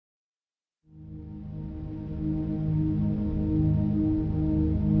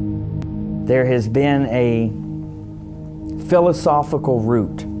There has been a philosophical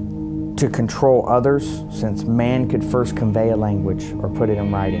route to control others since man could first convey a language or put it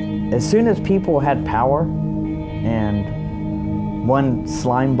in writing. As soon as people had power, and one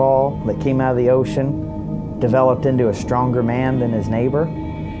slime ball that came out of the ocean developed into a stronger man than his neighbor,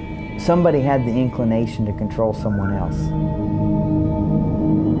 somebody had the inclination to control someone else.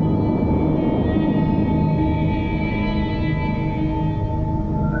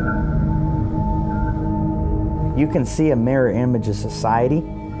 You can see a mirror image of society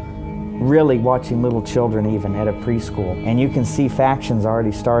really watching little children even at a preschool. And you can see factions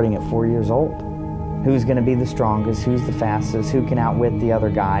already starting at 4 years old. Who's going to be the strongest, who's the fastest, who can outwit the other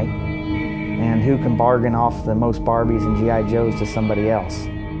guy, and who can bargain off the most Barbies and G.I. Joes to somebody else.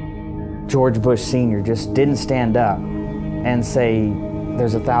 George Bush Sr. just didn't stand up and say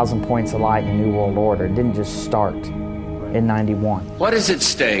there's 1,000 points of light in a new world order. It didn't just start in '91. What is at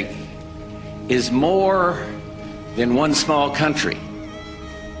stake is more than one small country.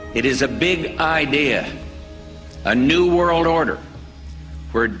 It is a big idea, a new world order,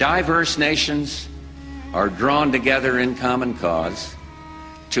 where diverse nations are drawn together in common cause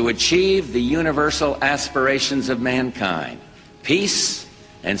to achieve the universal aspirations of mankind: peace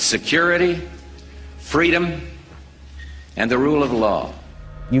and security, freedom, and the rule of law.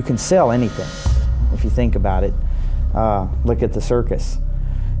 You can sell anything, if you think about it. Look at the circus.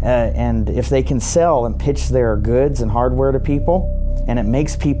 And if they can sell and pitch their goods and hardware to people, and it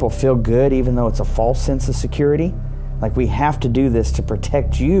makes people feel good even though it's a false sense of security, like we have to do this to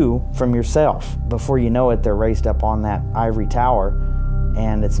protect you from yourself. Before you know it, they're raised up on that ivory tower,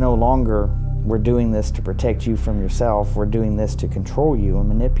 and it's no longer, we're doing this to protect you from yourself, we're doing this to control you and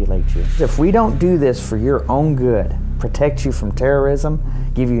manipulate you. If we don't do this for your own good, protect you from terrorism,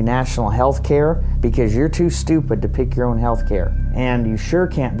 give you national health care, because you're too stupid to pick your own health care, and you sure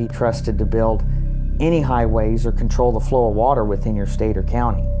can't be trusted to build any highways or control the flow of water within your state or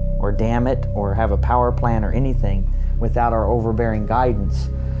county, or dam it, or have a power plant or anything without our overbearing guidance.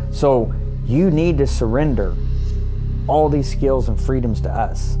 So you need to surrender all these skills and freedoms to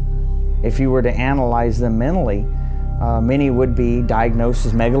us. If you were to analyze them mentally, many would be diagnosed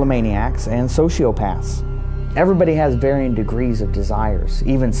as megalomaniacs and sociopaths. Everybody has varying degrees of desires,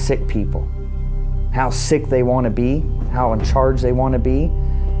 even sick people. How sick they want to be, how in charge they want to be.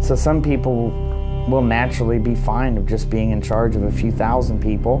 So some people will naturally be fine with just being in charge of a few thousand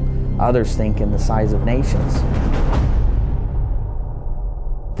people. Others think in the size of nations.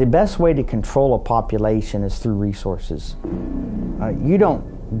 The best way to control a population is through resources. You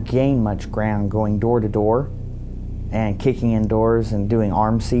don't gain much ground going door to door and kicking in doors and doing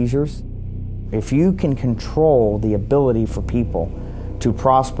armed seizures. If you can control the ability for people to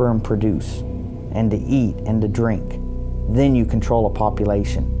prosper and produce and to eat and to drink, then you control a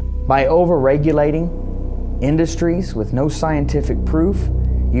population. By over-regulating industries with no scientific proof,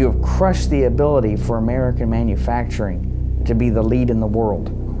 you have crushed the ability for American manufacturing to be the lead in the world.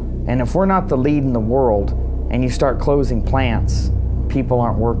 And if we're not the lead in the world and you start closing plants, people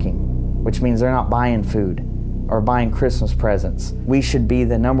aren't working, which means they're not buying food or buying Christmas presents. We should be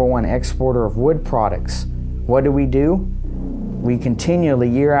the #1 exporter of wood products. What do? We continually,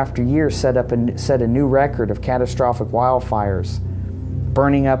 year after year, set a new record of catastrophic wildfires,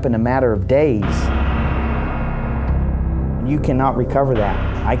 burning up in a matter of days. You cannot recover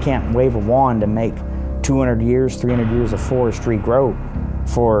that. I can't wave a wand and make 200 years, 300 years of forestry grow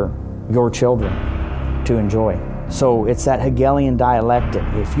for your children to enjoy. So it's that Hegelian dialectic.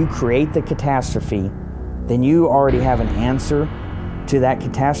 If you create the catastrophe, then you already have an answer to that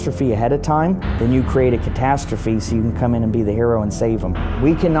catastrophe ahead of time. Then you create a catastrophe so you can come in and be the hero and save them.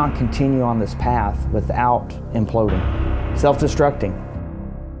 We cannot continue on this path without imploding, self-destructing.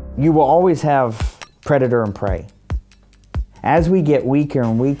 You will always have predator and prey. As we get weaker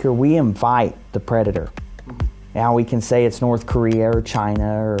and weaker, we invite the predator. Now we can say it's North Korea or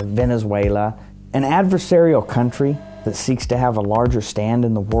China or Venezuela. An adversarial country that seeks to have a larger stand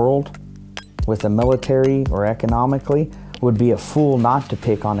in the world with a military or economically would be a fool not to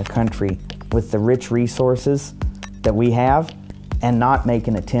pick on a country with the rich resources that we have and not make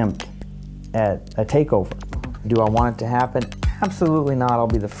an attempt at a takeover. Do I want it to happen? Absolutely not. I'll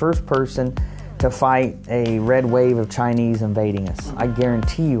be the first person to fight a red wave of Chinese invading us. I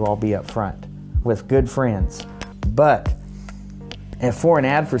guarantee you I'll be up front with good friends. But if for an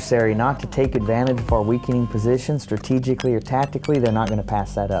adversary not to take advantage of our weakening position strategically or tactically, they're not going to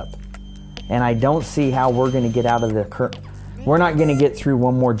pass that up. And I don't see how we're going to get out of the current. We're not going to get through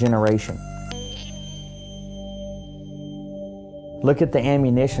one more generation. Look at the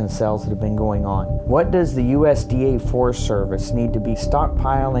ammunition sales that have been going on. What does the USDA Forest Service need to be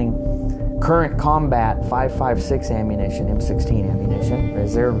stockpiling current combat 5.56 ammunition, M16 ammunition?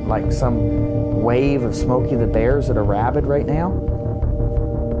 Is there like some wave of Smokey the Bears that are rabid right now?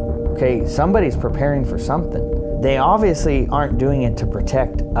 Okay, somebody's preparing for something. They obviously aren't doing it to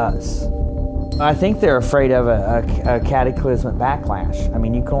protect us. I think they're afraid of a cataclysmic backlash. I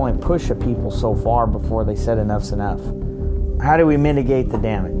mean, you can only push a people so far before they said enough's enough. How do we mitigate the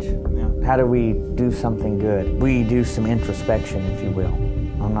damage? How do we do something good? We do some introspection, if you will.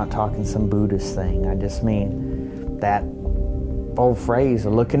 I'm not talking some Buddhist thing. I just mean that old phrase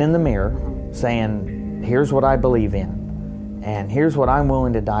of looking in the mirror, saying, here's what I believe in, and here's what I'm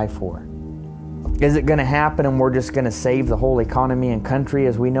willing to die for. Is it going to happen and we're just going to save the whole economy and country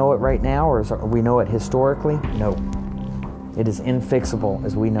as we know it right now, or as we know it historically? No. It is infixable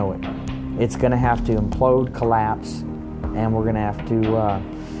as we know it. It's going to have to implode, collapse, and we're going to have to,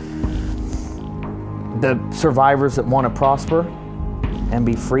 the survivors that want to prosper and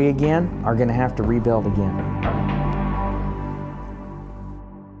be free again are going to have to rebuild again.